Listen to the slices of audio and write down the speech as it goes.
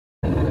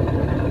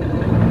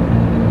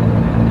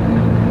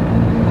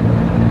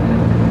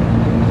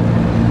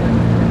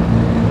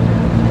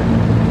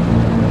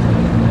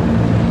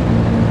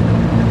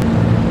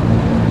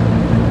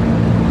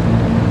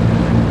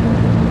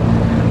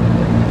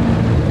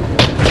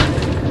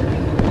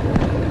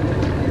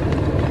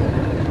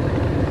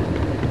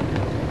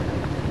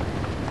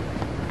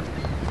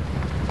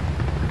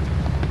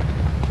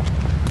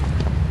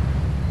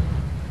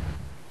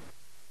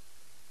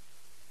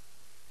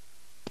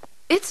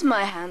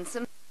my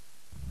handsome.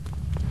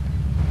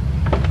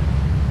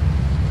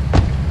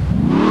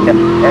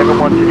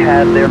 Everyone should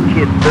have their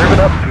kids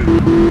serving up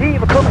food. He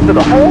even cooks for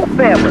the whole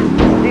family.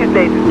 These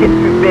days it's getting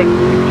too big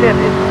to be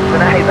timid, so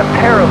now he's a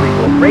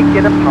paralegal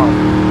breaking a pump.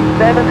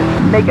 7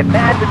 and making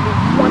magically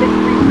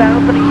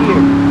 $23,000 a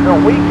year. And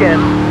on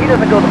weekends, he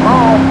doesn't go to the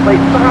mall, play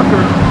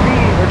soccer,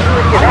 read, or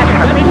do any of that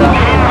kind of stuff.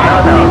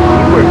 No,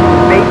 he works in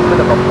the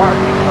basement of a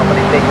marketing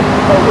company making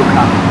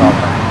photocopies all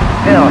night.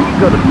 Hell, he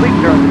go to sleep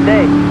during the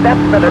day.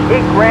 That's another $8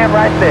 grand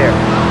right there.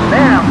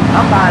 Now,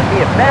 I'm buying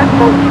me a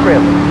backboat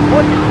trailer.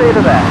 What'd you say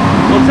to that?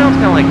 Well, it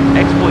sounds kind of like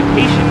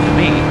exploitation to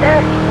me.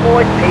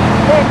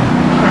 Exploitation?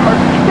 Or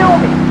kill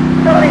me.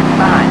 No, it's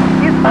mine.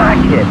 He's my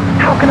kid.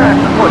 How can I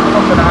support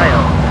something I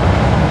own?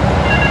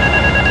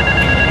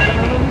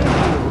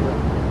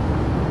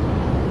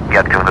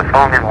 Get to the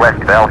phone in West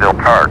Belleville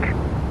Park.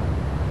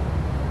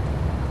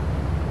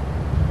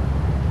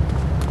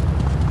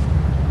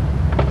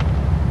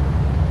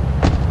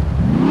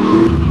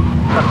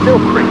 I'm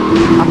still free.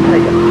 I'll tell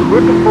you,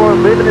 working for a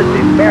living is the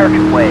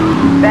American way.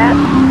 That,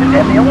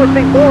 and the only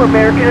thing more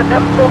American is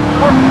having folks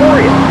work for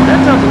you.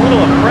 That sounds a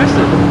little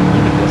oppressive,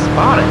 even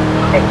despotic.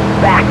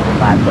 Exactly,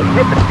 Michael.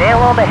 You hit the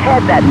nail on the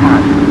head that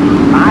time.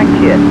 My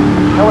kid.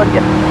 I'm telling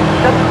you,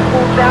 shut the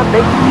schools down,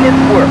 make kids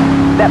work.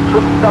 That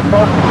puts stuff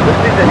off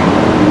listening to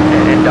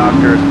him. And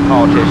doctors,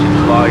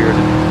 politicians, lawyers,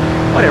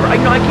 and whatever. I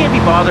can't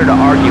be bothered to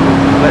argue with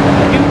you, but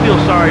I do feel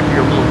sorry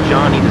for your little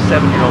Johnny, the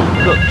 7-year-old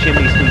cook,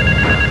 chimney sweep.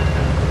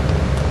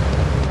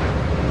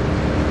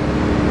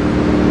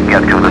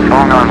 Get to the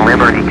phone on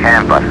Liberty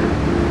campus.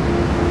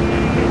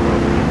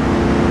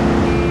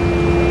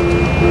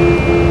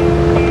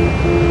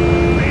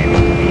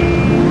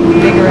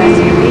 Bigger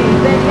SUV,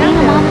 being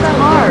a mom's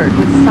hard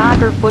with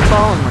soccer,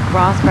 football, and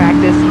lacrosse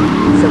practice.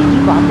 So he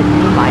bought the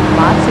new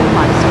Matsu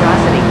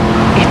monstrosity.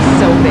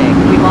 It's so big,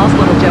 we lost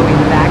little Joey in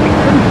the back and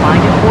couldn't find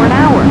it for an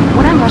hour.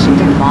 When I'm rushing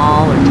to the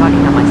mall or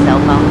talking on my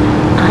cell phone,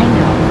 I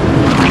know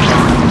me and my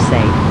business are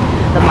safe.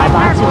 The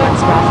Matsu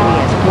monstrosity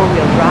has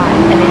 4-wheel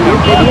drive, and in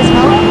amphibious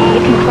mode,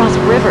 it can cross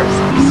rivers.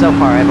 So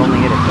far, I've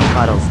only hit a few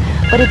puddles,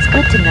 but it's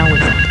good to know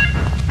it's...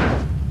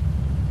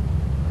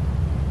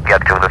 Get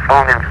to the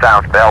phone in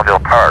South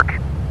Belleville Park.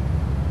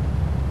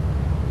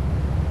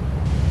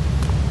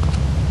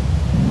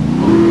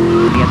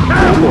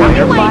 Or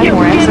buy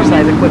more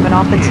exercise equipment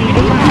off the TV.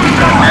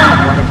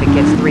 What if it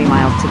gets 3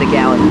 miles to the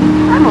gallon?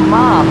 I'm a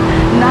mom,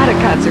 not a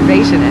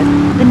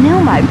conservationist. The new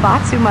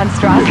Matsu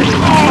monstrosity.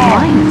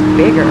 Mine is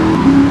bigger.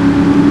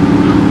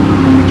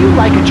 Would you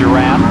like a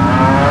giraffe?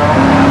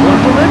 Have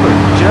one delivered.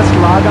 Just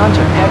log on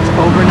to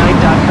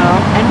petsovernight.com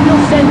and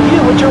we'll send you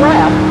a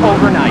giraffe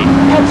overnight.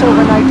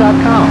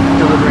 Petsovernight.com,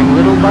 delivering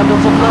little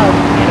bundles of love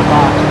in a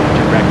box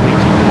directly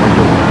to your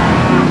door.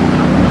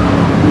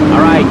 All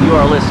right, you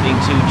are listening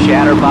to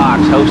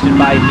Chatterbox, hosted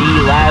by me,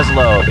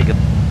 Laszlo. Meet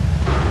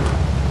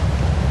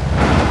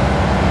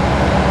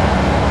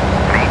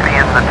me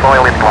in the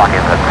toilet block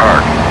in the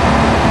park.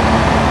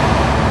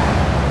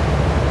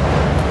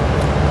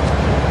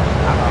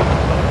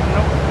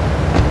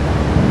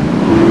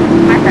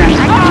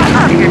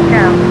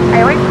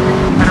 I always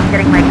when I'm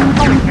getting my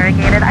colon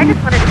irrigated, I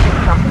just wanted to do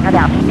something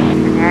about the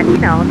internet. You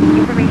know, the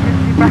information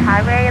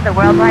superhighway, the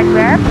World Wide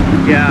Web.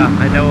 Yeah,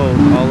 I know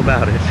all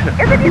about it.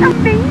 Isn't it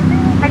amazing?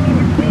 I mean,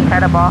 it's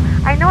incredible.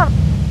 I know.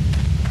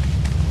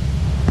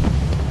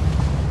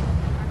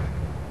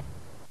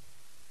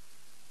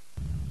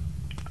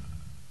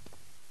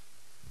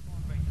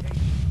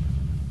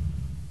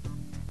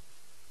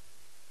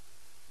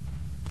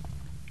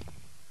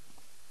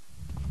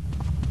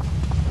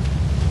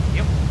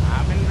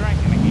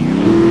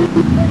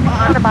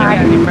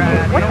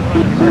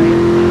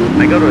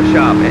 I go to a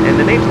shop, and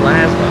the name's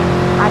Laszlo.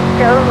 I'm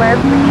Joe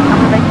Leslie. I'm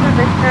a regular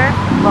listener.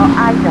 Well,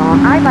 I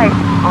don't. I buy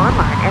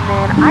online, and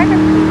then I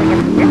just usually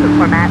get the digital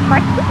format so I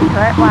can listen to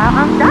it while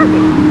I'm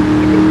jogging.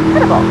 It's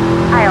incredible.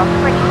 I also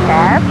like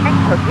chess and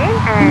cooking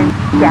and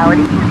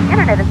reality. The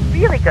internet is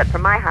really good for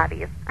my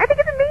hobbies. I think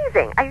it's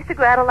amazing. I used to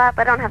go out a lot,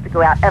 but I don't have to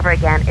go out ever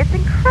again. It's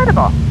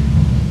incredible.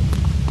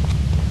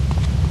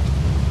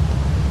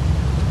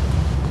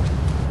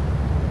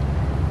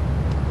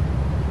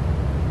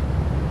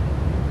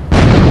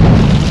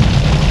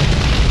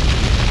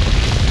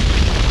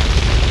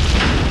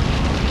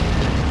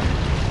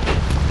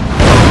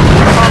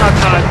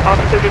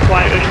 Officer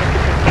required urgent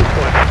assistance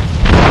report.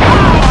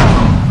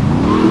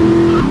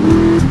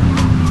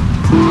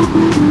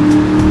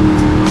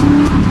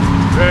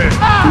 Hey.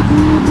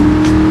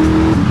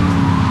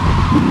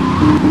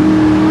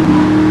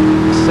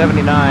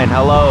 79,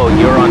 hello,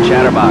 you're on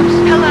Chatterbox.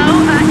 Hello,